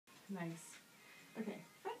Nice. Okay,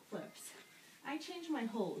 front flips. I change my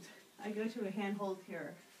hold. I go to a hand hold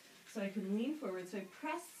here so I can lean forward. So I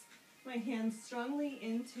press my hands strongly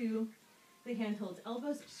into the hand hold,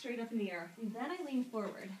 elbows straight up in the air, and then I lean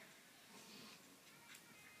forward.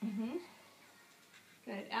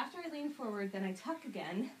 Good. After I lean forward, then I tuck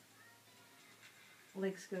again.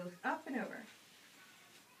 Legs go up and over.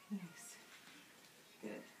 Nice.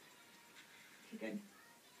 Good. Okay, good.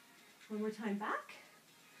 One more time back.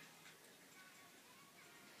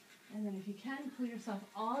 And then if you can, pull yourself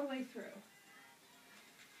all the way through.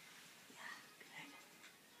 Yeah,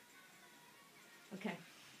 good. Okay.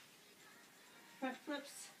 Front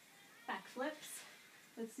flips, back flips.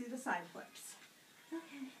 Let's do the side flips.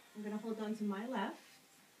 Okay. I'm going to hold on to my left.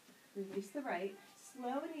 Release the right.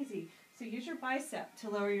 Slow and easy. So use your bicep to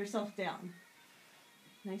lower yourself down.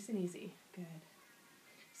 Nice and easy. Good.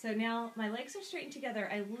 So now my legs are straightened together.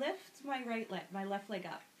 I lift my left leg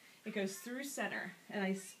up. It goes through center, and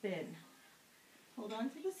I spin. Hold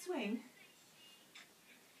on to the swing.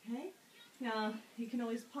 Okay? Now, you can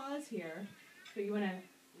always pause here, but you want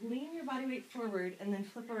to lean your body weight forward and then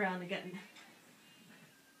flip around again.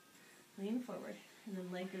 Lean forward, and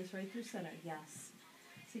then leg goes right through center. Yes.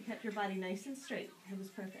 So you kept your body nice and straight. It was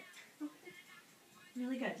perfect. Okay.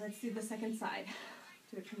 Really good. Let's do the second side.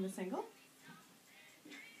 Do it from the single.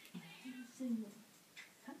 Single.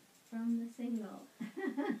 From the single.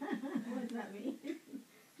 What does that mean?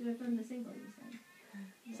 Do it from the single, you said.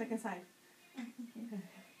 Yeah. Second side. Oh, okay.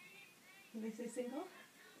 Did I say single?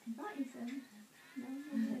 I thought you said. No,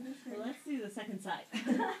 I just said. Well, let's do the second side.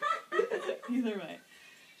 Either way.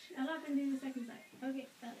 Shut up and do the second side. Okay,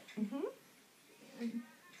 got it.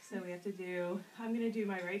 So we have to do, I'm going to do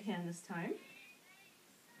my right hand this time.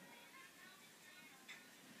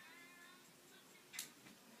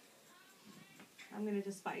 I'm going to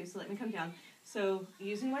just spot you, so let me come down. So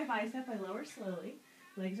using my bicep, I lower slowly.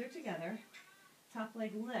 Legs are together. Top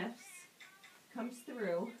leg lifts, comes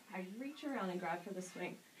through. I reach around and grab for the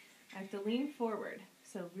swing. I have to lean forward.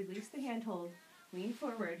 So release the hand hold, lean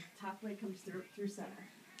forward. Top leg comes through center.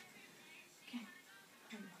 Okay.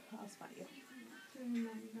 I'll spot you.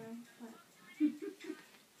 Remember what?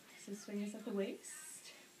 So swing is at the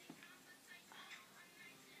waist.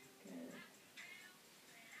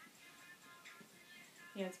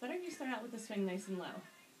 Yeah, it's better if you start out with the swing nice and low.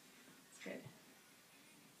 It's good.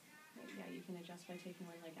 Right, yeah, you can adjust by taking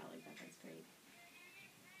one leg out like that. That's great.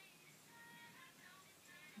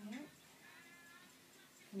 Yep.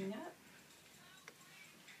 Coming up.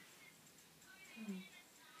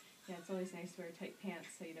 Yeah, it's always nice to wear tight pants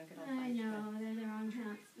so you don't get all punched. I know, they're the wrong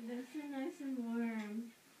pants, but they're so nice and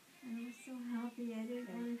warm. I was so happy. I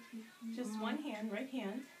didn't want to take them Just off. one hand, right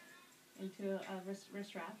hand, into a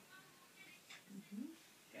wrist wrap.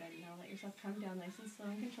 Good. Now let yourself come down nice and slow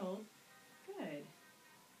and controlled. Good.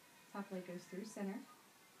 Top leg goes through center.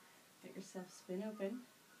 Let yourself spin open.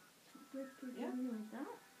 Yep. Like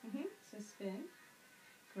that? So spin.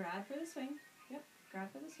 Grab for the swing. Yep. Grab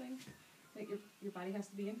for the swing. Like your body has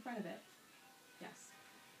to be in front of it. Yes.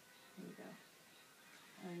 There you go.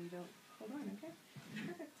 And you don't hold on, okay?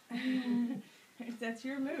 Perfect. That's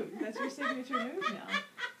your move. That's your signature move now.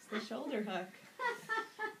 It's the shoulder hook.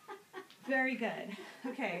 Very good.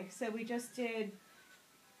 Okay, so we just did,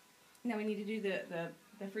 now we need to do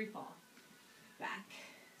the free fall back.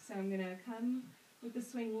 So I'm going to come with the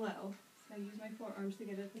swing low. So I use my forearms to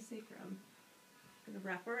get at the sacrum. I'm going to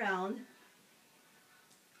wrap around.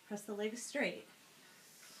 Press the legs straight.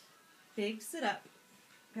 Big sit up.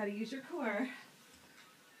 Got to use your core.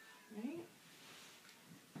 Right?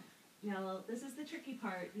 Now, this is the tricky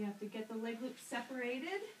part. You have to get the leg loop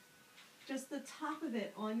separated. Just the top of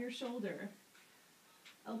it on your shoulder.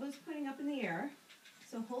 Elbows pointing up in the air.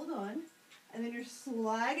 So hold on. And then you're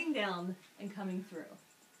sliding down and coming through.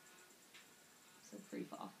 So free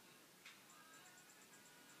fall.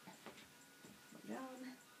 Go down.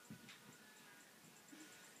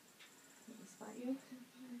 Let me spot you.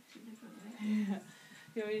 Yeah.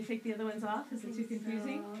 You want me to take the other ones off? Is it too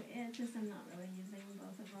confusing? So, it's just I'm not really using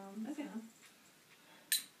both of them. Okay.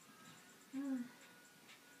 So.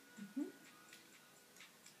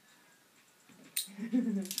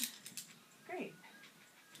 Great.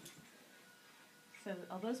 So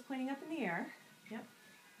elbows pointing up in the air. Yep.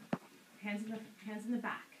 Hands in the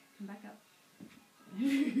back. Come back up.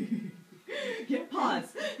 Yeah,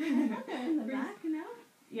 pause. In the back now?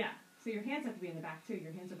 Yeah. So your hands have to be in the back too.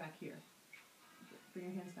 Your hands are back here. Bring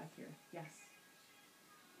your hands back here. Yes.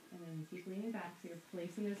 And then keep leaning back. So you're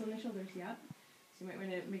placing those on the shoulders. Yep. So you might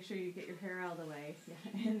want to make sure you get your hair out of the way. Yeah.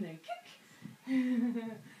 And then kick.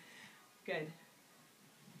 Good.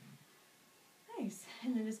 Nice.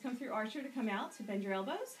 And then just come through Archer to come out. So bend your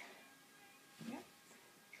elbows. Yep.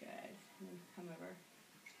 Good. And then come over.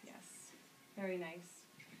 Yes. Very nice.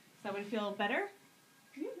 Does that one feel better?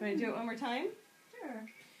 You want to do it one more time? Sure.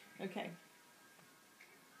 Okay.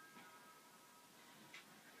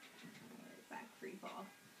 All right, back free fall.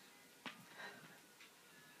 So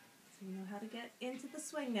you know how to get into the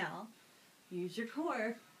swing now. Use your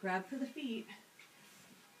core. Grab for the feet.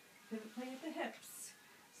 Pivot point at the hips.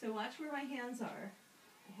 So watch where my hands are.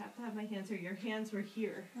 I have to have my hands here. Your hands were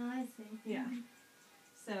here. Oh, I see. Yeah.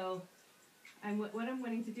 So what I'm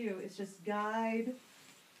wanting to do is just guide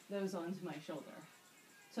those onto my shoulder.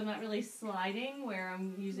 So I'm not really sliding where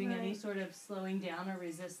I'm using any sort of slowing down or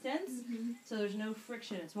resistance. So there's no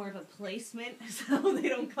friction. It's more of a placement so they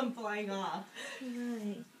don't come flying off.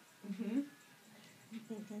 Right. I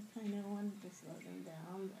think I kind of wanted to slow them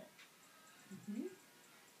down, but...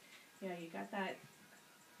 Yeah, you got that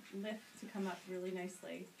lift to come up really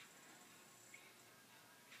nicely.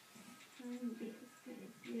 Trying to be as good as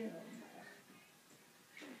you,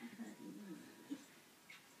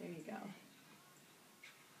 There you go.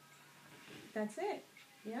 That's it.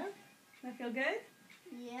 Yeah? That feel good?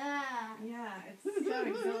 Yeah. Yeah, it's so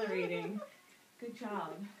exhilarating. Good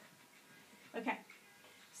job. Okay,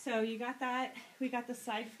 so you got that. We got the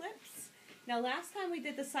side flips. Now last time we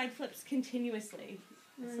did the side flips continuously.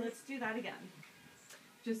 So let's do that again.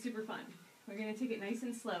 Just super fun. We're going to take it nice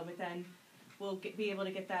and slow, but then we'll be able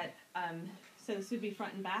to get that, so this would be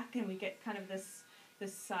front and back, and we get kind of this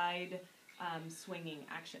side swinging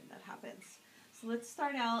action that happens. So let's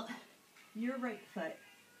start out your right foot,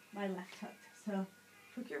 my left hook. So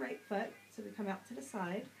hook your right foot, so we come out to the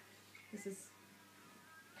side. This is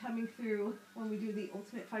coming through when we do the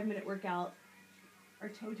ultimate 5-minute workout. Our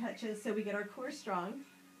toe touches, so we get our core strong.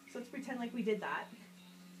 So let's pretend like we did that.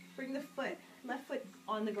 Bring the left foot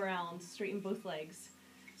on the ground, straighten both legs.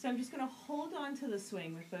 So I'm just going to hold on to the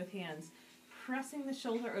swing with both hands, pressing the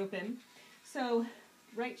shoulder open. So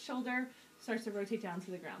right shoulder starts to rotate down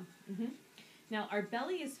to the ground. Now our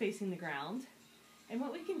belly is facing the ground. And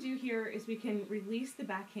what we can do here is we can release the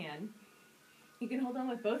backhand. You can hold on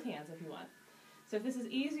with both hands if you want. So if this is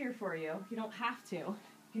easier for you, you don't have to. You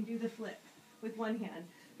can do the flip with one hand.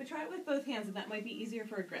 But try it with both hands, and that might be easier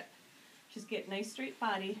for a grip. Just get nice straight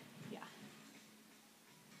body. Yeah.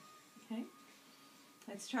 Okay.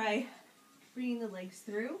 Let's try bringing the legs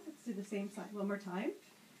through. Let's do the same side one more time.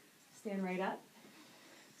 Stand right up.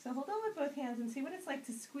 So hold on with both hands and see what it's like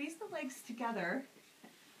to squeeze the legs together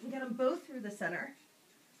and get them both through the center.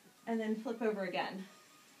 And then flip over again.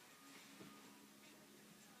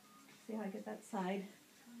 See how I get that side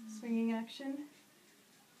swinging action?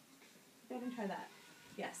 Go ahead and try that.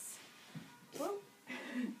 Yes. Whoa.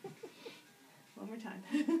 One more time.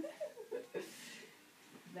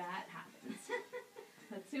 That happens.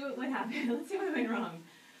 Let's see what would happen. Let's see what went wrong.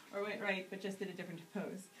 Or went right, but just did a different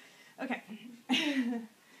pose. Okay. You're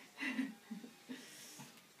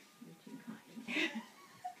too kind.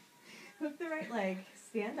 Hook the right leg.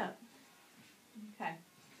 Stand up. Okay.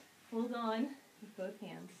 Hold on with both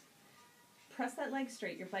hands. Press that leg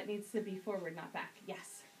straight. Your butt needs to be forward, not back.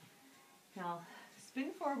 Yes. Now,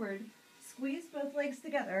 spin forward. Squeeze both legs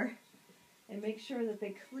together. And make sure that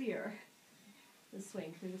they clear the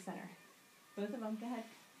swing through the center. Both of them, go ahead.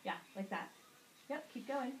 Yeah, like that. Yep, keep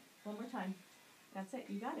going. One more time. That's it,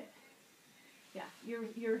 you got it. Yeah,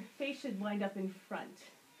 your face should wind up in front.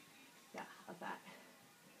 Yeah, of that.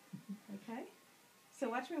 Okay? So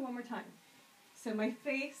watch me one more time. So my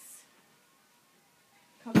face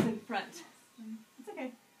comes in front. It's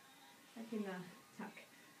okay. I can tuck.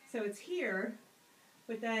 So it's here,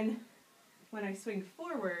 but then when I swing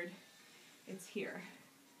forward, it's here.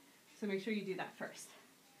 So make sure you do that first.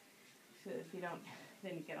 So if you don't,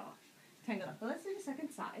 then you get all tangled up. But let's do the second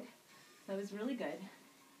side. That was really good.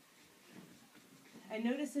 And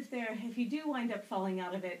notice if you do wind up falling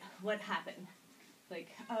out of it, what happened? Like,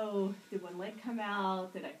 oh, did one leg come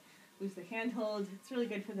out? Did I lose the handhold? It's really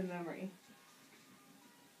good for the memory.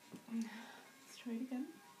 Let's try it again.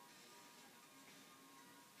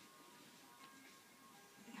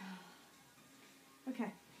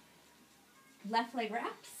 Okay. Left leg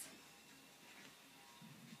wraps.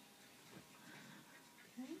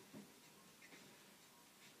 Okay.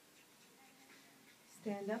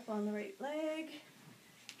 Stand up on the right leg.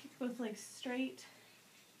 Kick both legs straight.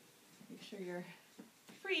 Make sure you're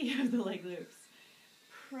free of the leg loops.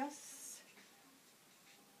 Press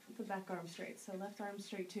the back arm straight. So left arm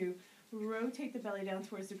straight too. Rotate the belly down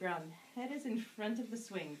towards the ground. Head is in front of the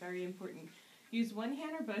swing. Very important. Use one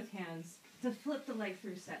hand or both hands to flip the leg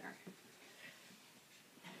through center.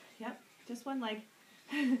 Yep, just one leg.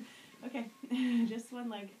 Okay, just one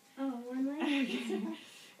leg. Oh, one leg? Okay.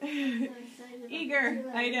 I'm so excited about Eager. the two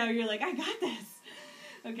I legs. know, you're like, I got this.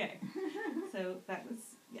 Okay, so that was,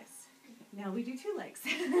 yes. Now we do 2 legs.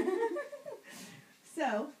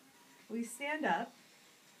 So, we stand up,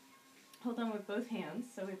 hold on with both hands,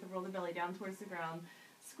 so we have to roll the belly down towards the ground,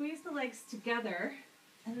 squeeze the legs together,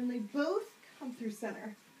 and then they both come through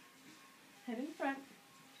center. Head in front.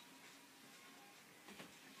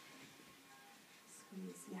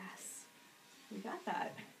 Squeeze, yes. We got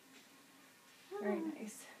that. Very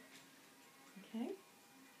nice. Okay.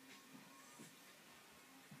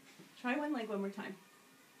 Try one leg one more time.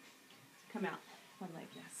 Come out. One leg,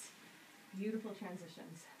 yes. Beautiful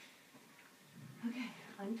transitions. Okay,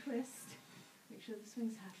 untwist. Make sure the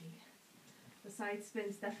swing's happy. The side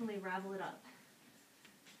spins, definitely ravel it up.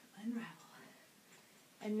 Unravel.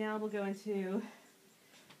 And now we'll go into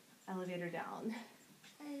elevator down.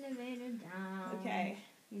 Elevator down. Okay,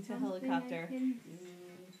 into Something helicopter. I can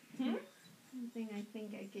do. Hmm? Something I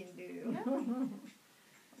think I can do.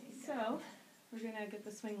 Yeah. So, we're going to get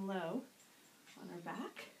the swing low on our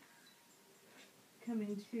back. Come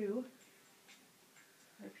into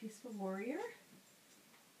our peaceful warrior.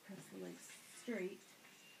 Press the legs straight.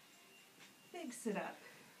 Big sit up.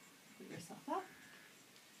 Put yourself up.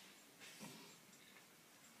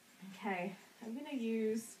 Okay, I'm going to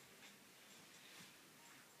use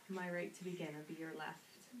my right to begin. It'll be your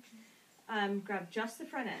left. Grab just the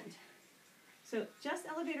front end. So just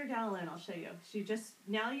elevator down alone, I'll show you. So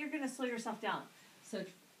now you're going to slow yourself down. So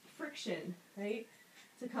friction, right,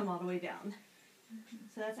 to come all the way down.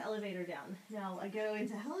 So that's elevator down. Now I go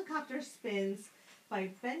into helicopter spins by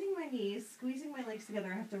bending my knees, squeezing my legs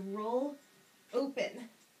together. I have to roll open.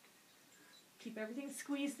 Keep everything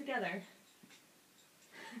squeezed together.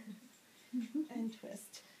 And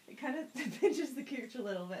twist. It kind of pinches the couch a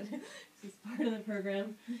little bit. This is part of the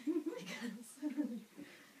program.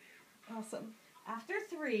 Awesome. After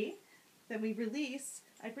 3, then we release.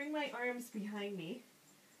 I bring my arms behind me,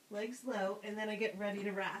 legs low, and then I get ready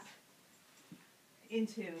to wrap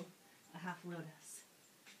into a half lotus.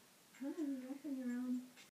 Wrapping around.